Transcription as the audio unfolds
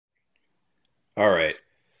All right.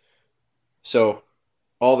 So,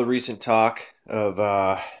 all the recent talk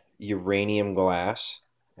of uranium glass.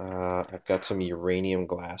 I've got some uranium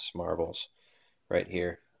glass marbles right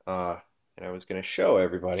here. And I was going to show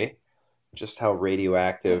everybody just how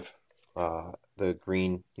radioactive the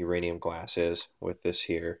green uranium glass is with this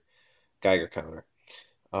here Geiger counter.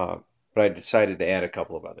 Uh, but I decided to add a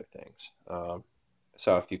couple of other things.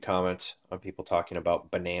 Saw a few comments on people talking about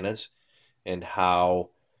bananas and uh,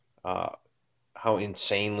 how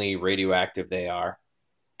insanely radioactive they are.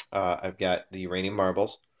 I've got the uranium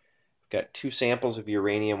marbles. I've got two samples of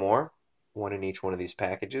uranium ore, one in each one of these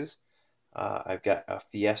packages. I've got a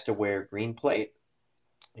Fiestaware green plate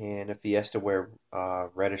and a Fiestaware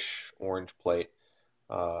reddish orange plate.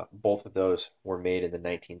 Both of those were made in the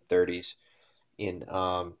 1930s. In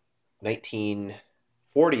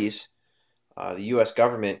 1940s, the U.S.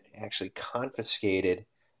 government actually confiscated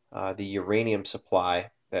the uranium supply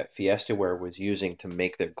that Fiestaware was using to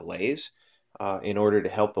make their glaze in order to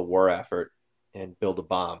help the war effort and build a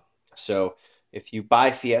bomb. So if you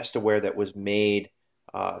buy Fiestaware that was made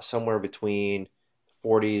somewhere between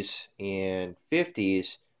 40s and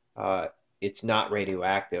 50s, it's not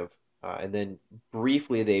radioactive. And then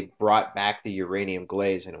briefly they brought back the uranium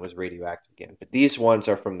glaze and it was radioactive again. But these ones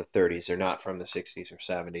are from the 30s. They're not from the 60s or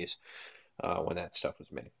 70s when that stuff was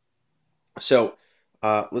made. So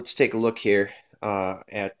let's take a look here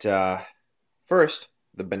at first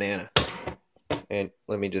the banana. And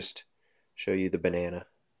let me just show you the banana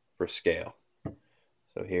for scale.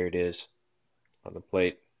 So here it is on the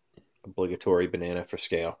plate, obligatory banana for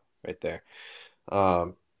scale right there.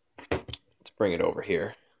 Let's bring it over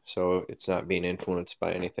here so it's not being influenced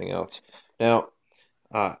by anything else. Now,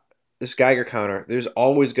 this Geiger counter, there's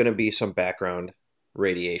always going to be some background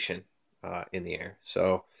radiation in the air.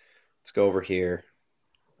 So let's go over here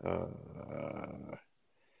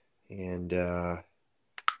and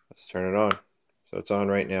let's turn it on. So it's on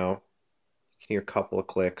right now. You can hear a couple of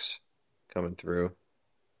clicks coming through.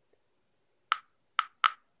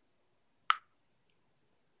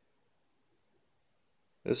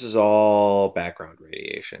 This is all background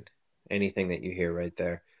radiation. Anything that you hear right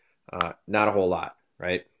there. Not a whole lot,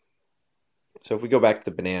 right? So if we go back to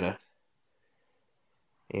the banana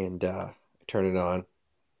and turn it on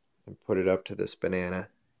and put it up to this banana.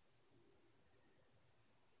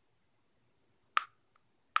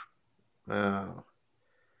 Wow.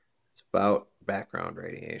 It's about background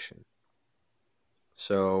radiation.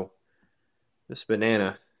 So this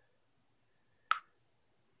banana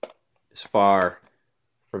is far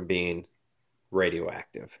from being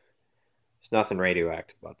radioactive. There's nothing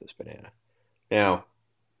radioactive about this banana. Now,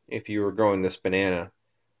 if you were growing this banana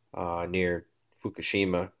near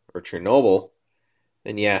Fukushima or Chernobyl,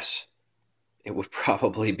 then yes, it would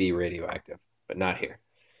probably be radioactive, but not here.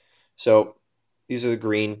 So these are the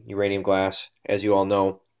green uranium glass. As you all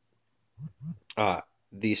know,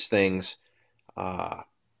 these things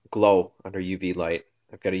glow under UV light.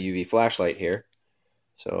 I've got a UV flashlight here,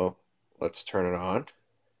 so let's turn it on.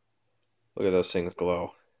 Look at those things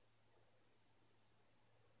glow.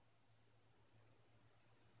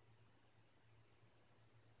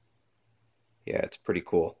 Yeah, it's pretty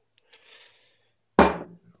cool.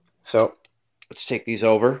 So let's take these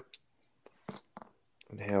over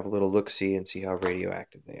and have a little look-see and see how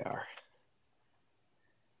radioactive they are.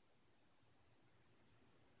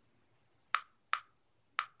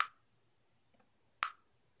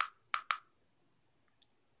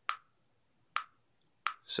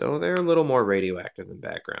 So they're a little more radioactive than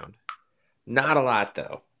background. Not a lot,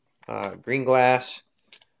 though. Green glass,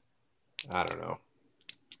 I don't know.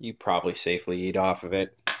 You probably safely eat off of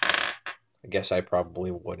it. I guess I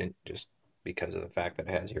probably wouldn't just because of the fact that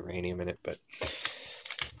it has uranium in it. But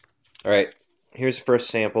all right, here's the first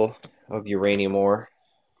sample of uranium ore.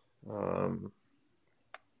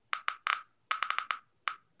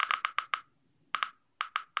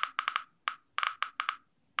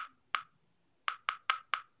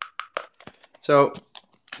 So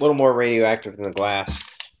a little more radioactive than the glass.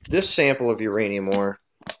 This sample of uranium ore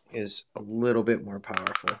is a little bit more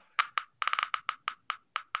powerful.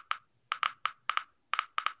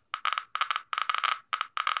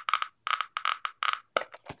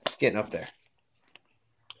 It's getting up there.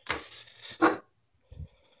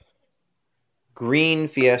 Green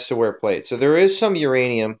Fiestaware plate. So there is some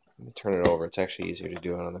uranium. Let me turn it over. It's actually easier to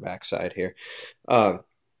do it on the back side here.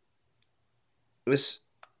 This,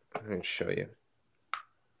 I'm going to show you.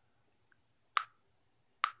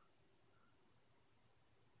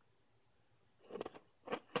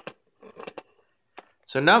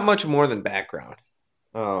 So not much more than background.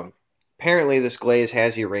 Apparently this glaze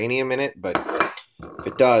has uranium in it, but if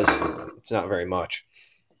it does, It's not very much.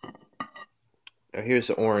 Now here's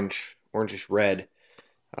the orangish red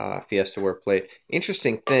Fiestaware plate.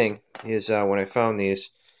 Interesting thing is when I found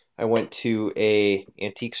these, I went to a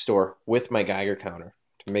antique store with my Geiger counter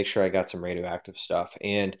to make sure I got some radioactive stuff,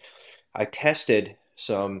 and I tested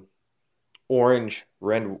some orange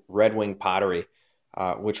Red Wing pottery,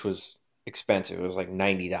 which was expensive. It was like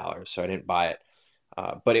 $90, so I didn't buy it.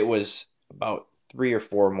 But it was about 3 or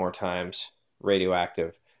 4 more times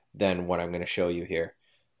radioactive than what I'm going to show you here.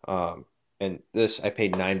 And this, I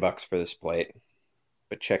paid $9 for this plate.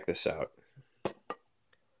 But check this out.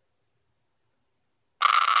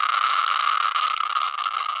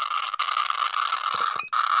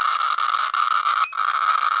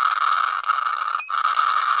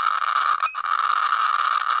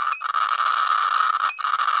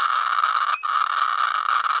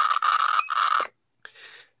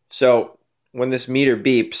 So when this meter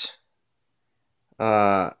beeps,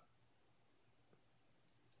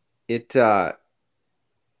 it's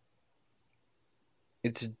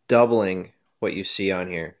doubling what you see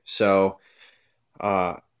on here. So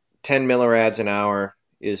 10 millirads an hour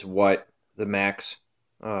is what the max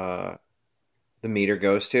the meter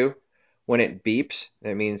goes to. When it beeps,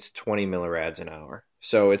 that means 20 millirads an hour.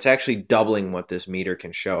 So it's actually doubling what this meter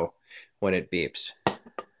can show when it beeps.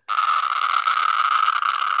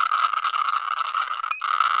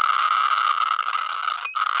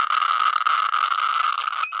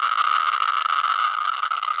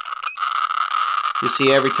 You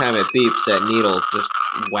see, every time it beeps, that needle just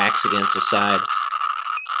whacks against the side.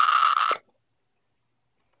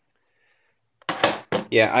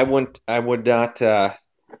 Yeah, I would not,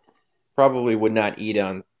 probably would not eat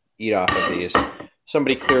off of these.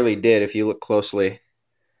 Somebody clearly did. If you look closely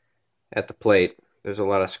at the plate, there's a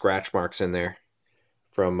lot of scratch marks in there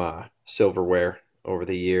from silverware over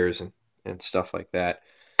the years and stuff like that.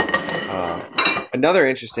 Another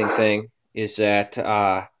interesting thing is that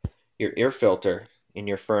your air filter in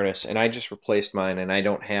your furnace, and I just replaced mine, and I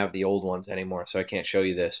don't have the old ones anymore, so I can't show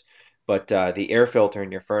you this. But the air filter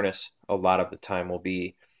in your furnace a lot of the time will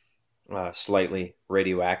be slightly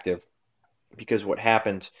radioactive, because what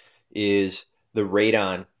happens is the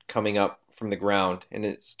radon coming up from the ground, and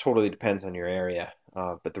it totally depends on your area,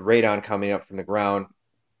 but the radon coming up from the ground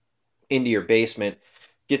into your basement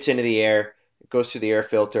gets into the air, it goes through the air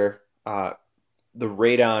filter. The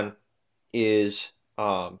radon is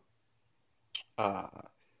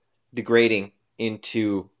degrading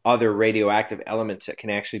into other radioactive elements that can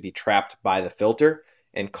actually be trapped by the filter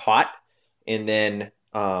and caught, and then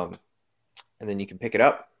you can pick it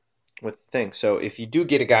up with the thing. So if you do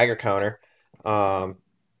get a Geiger counter,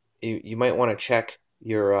 you might want to check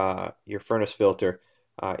your furnace filter.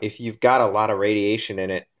 If you've got a lot of radiation in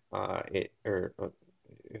it, or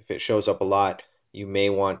if it shows up a lot, you may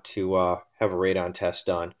want to have a radon test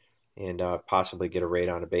done and possibly get a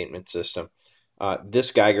radon abatement system.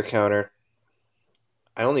 This Geiger counter,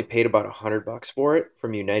 I only paid about $100 for it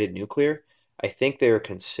from United Nuclear. I think they're a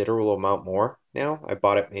considerable amount more now. I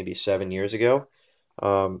bought it maybe 7 years ago.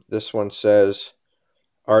 This one says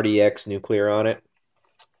RDX Nuclear on it.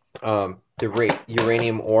 The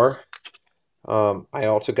uranium ore, I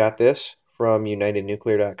also got this from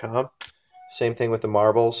UnitedNuclear.com. Same thing with the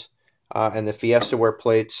marbles. And the Fiestaware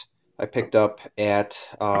plates I picked up at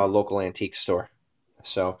a local antique store.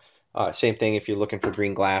 So same thing if you're looking for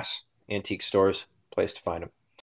green glass, antique stores, place to find them.